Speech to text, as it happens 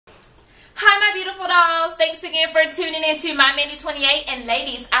beautiful dolls. Thanks again for tuning into my Mandy 28. And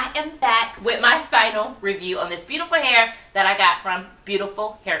ladies, I am back with my final review on this beautiful hair that I got from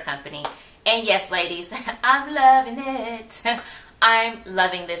Beyoutifull Hair Company. And yes, ladies, I'm loving it. I'm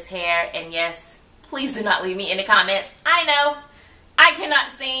loving this hair. And yes, please do not leave me in the comments. I know I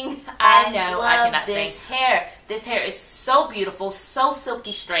cannot sing. I know I cannot sing. This hair is so beautiful, so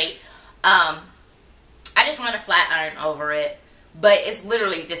silky straight. I just run a flat iron over it. But it's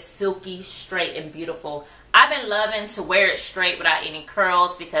literally just silky, straight, and beautiful. I've been loving to wear it straight without any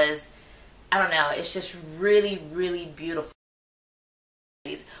curls because, I don't know, it's just really, really beautiful.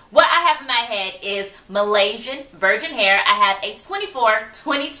 What I have in my head is Malaysian virgin hair. I have a 24,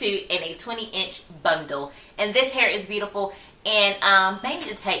 22, and a 20-inch bundle. And this hair is beautiful. And maybe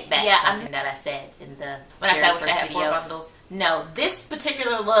to take back something that I said in the when I said I wish I had 4 bundles. No, this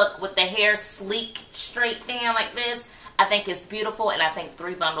particular look with the hair sleek straight down like this, I think it's beautiful, and I think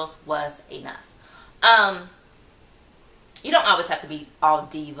 3 bundles was enough. You don't always have to be all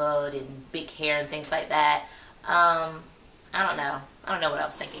diva and big hair and things like that. I don't know. I don't know what I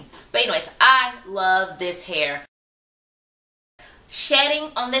was thinking. But anyways, I love this hair. Shedding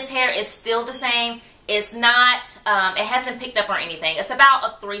on this hair is still the same. It's not, it hasn't picked up or anything. It's about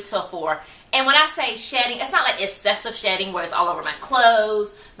a 3 to a 4. And when I say shedding, it's not like excessive shedding where it's all over my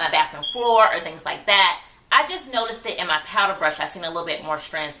clothes, my bathroom floor, or things like that. I just noticed it in my powder brush. I've seen a little bit more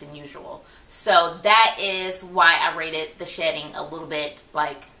strands than usual. So that is why I rated the shedding a little bit,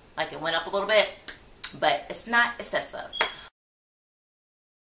 like it went up a little bit. But it's not excessive.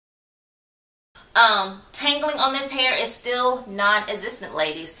 Tangling on this hair is still non-existent,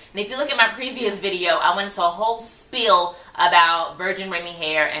 ladies. And if you look at my previous video, I went into a whole spiel about virgin Remy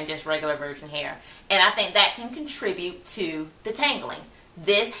hair and just regular virgin hair. And I think that can contribute to the tangling.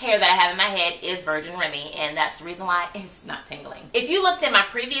 This hair that I have in my head is virgin Remy, and that's the reason why it's not tangling. If you looked at my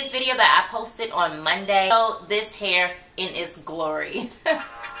previous video that I posted on Monday, this hair in its glory.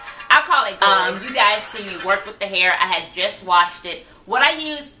 I call it glory. You guys see me work with the hair. I had just washed it. What I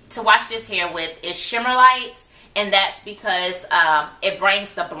use to wash this hair with is Shimmer Lights, and that's because it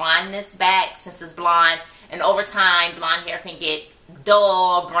brings the blondness back since it's blonde, and over time blonde hair can get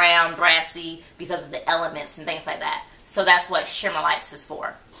dull, brown, brassy because of the elements and things like that. So that's what Shimmer Lights is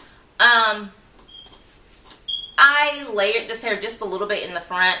for. I layered this hair just a little bit in the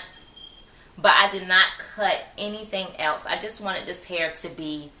front, but I did not cut anything else. I just wanted this hair to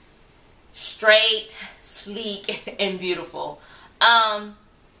be straight, sleek, and beautiful.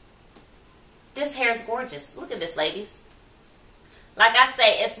 This hair is gorgeous. Look at this, ladies. Like I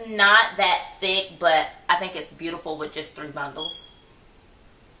say, it's not that thick, but I think it's beautiful with just 3 bundles.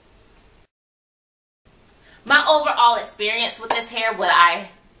 My overall experience with this hair, would I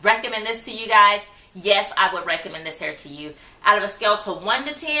recommend this to you guys? Yes, I would recommend this hair to you. Out of a scale to 1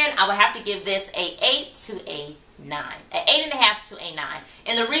 to 10, I would have to give this a 8 to a 9. An 8.5 to a 9.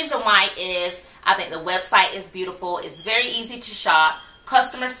 And the reason why is I think the website is beautiful. It's very easy to shop.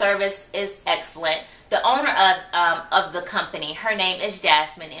 Customer service is excellent. The owner of the company, her name is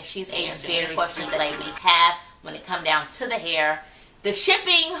Jasmine, and she's a very sweet lady. When it come down to the hair, the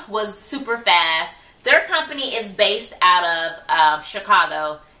shipping was super fast. Their company is based out of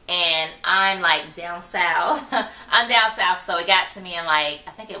Chicago, and I'm like down south. I'm down south, so it got to me in like,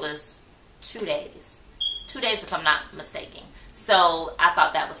 I think it was 2 days. 2 days if I'm not mistaken. So I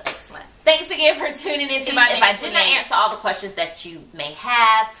thought that was excellent. Thanks again for tuning in to my If I did not answer all the questions that you may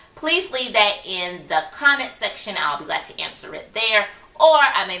have, please leave that in the comment section. I'll be glad to answer it there. Or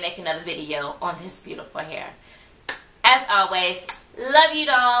I may make another video on this beautiful hair. As always, love you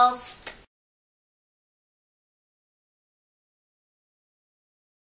dolls.